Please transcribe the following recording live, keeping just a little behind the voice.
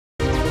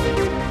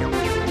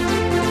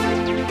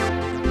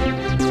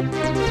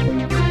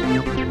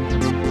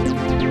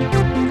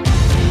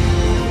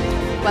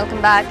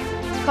Welcome back.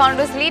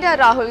 Congress leader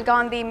Rahul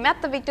Gandhi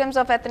met the victims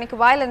of ethnic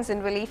violence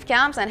in relief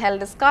camps and held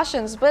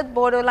discussions with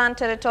Bodoland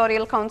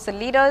Territorial Council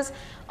leaders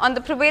on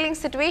the prevailing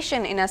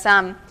situation in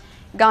Assam.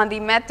 Gandhi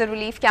met the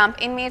relief camp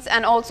inmates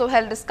and also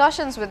held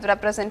discussions with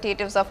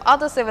representatives of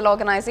other civil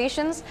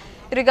organizations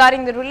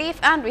regarding the relief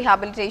and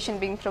rehabilitation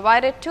being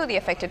provided to the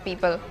affected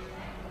people.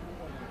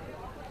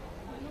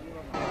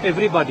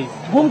 Everybody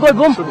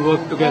should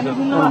work together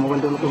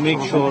to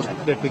make sure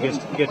that we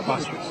get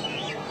past this.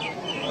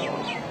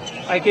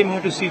 I came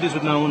here to see this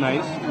with my own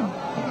eyes.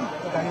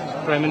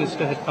 Prime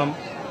Minister had come,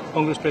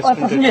 Congress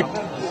President had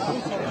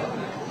come,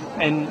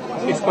 and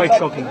it's quite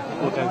shocking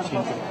what I've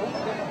seen today.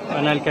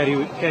 And I'll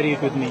carry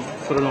it with me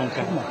for a long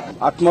time.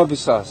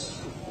 आत्मविश्वास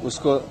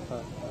उसको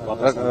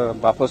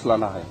वापस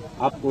लाना है।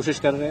 आप कोशिश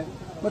कर रहे हैं?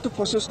 मैं तो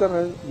कोशिश कर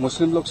रहा हूँ।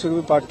 मुस्लिम लोग से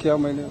भी बात किया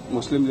मैंने,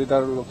 मुस्लिम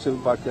लीडर लोग से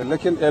भी बात किया,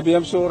 लेकिन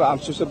एबीएमसी और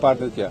आमसू से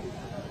बात नहीं किया।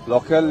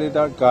 लोकल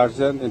लीडर,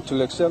 गार्जियन,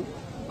 इंटेलेक्चुअल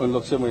उन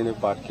लोग से मैंने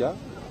बात किया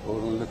और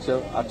उन लोग से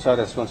अच्छा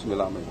रेस्पॉन्स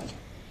मिला मुझे।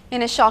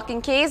 In a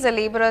shocking case, a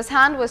labourer's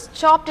hand was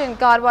chopped in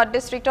Garhwa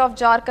district of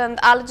Jharkhand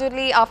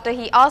allegedly after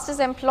he asked his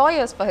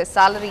employers for his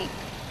salary.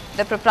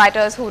 The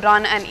proprietors who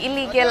run an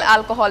illegal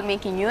alcohol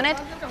making unit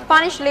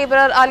punished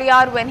labourer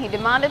Aliyar when he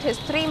demanded his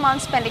 3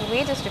 months pending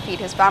wages to feed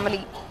his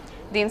family.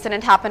 The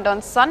incident happened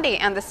on Sunday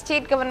and the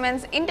state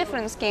government's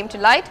indifference came to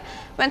light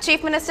when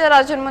Chief Minister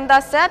Arjun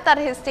Munda said that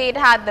his state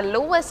had the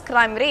lowest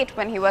crime rate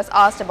when he was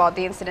asked about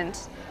the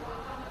incident.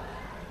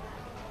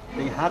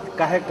 हाथ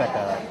काहे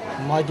काटा?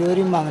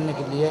 मजदूरी मांगने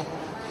के लिए।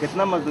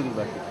 कितना मजदूरी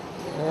बाकी?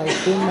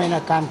 3 महीना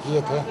काम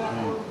किए थे।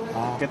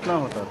 कितना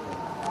होता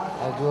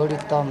था? जोड़ी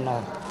तब ना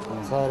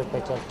 100 रुपए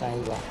चलता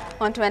ही बा।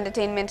 On to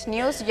entertainment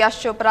news,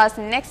 Yash Chopra's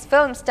next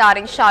film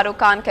starring Shah Rukh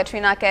Khan,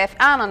 Katrina Kaif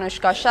and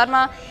Anushka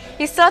Sharma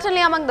is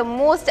certainly among the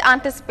most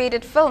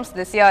anticipated films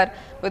this year,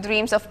 with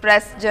reams of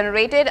press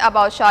generated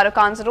about Shah Rukh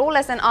Khan's role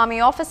as an army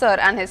officer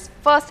and his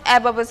first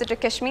ever visit to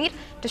Kashmir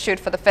to shoot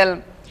for the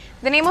film.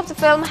 The name of the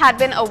film had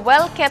been a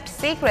well-kept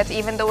secret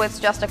even though it's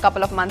just a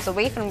couple of months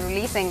away from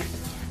releasing.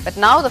 But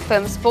now the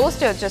film's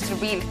poster just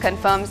revealed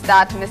confirms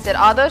that Mr.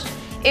 Adarsh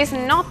is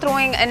not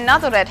throwing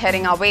another red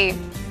herring our way.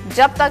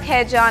 Jab tak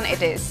hai jaan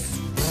it is.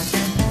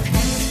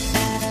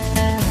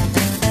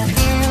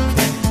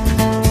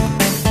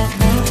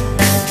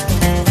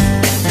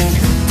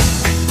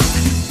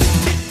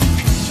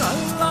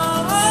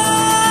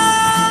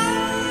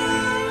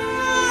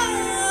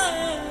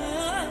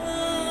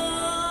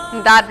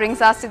 That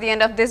brings us to the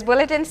end of this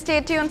bulletin.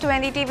 Stay tuned to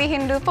NDTV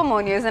Hindu for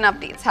more news and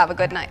updates. Have a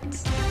good night.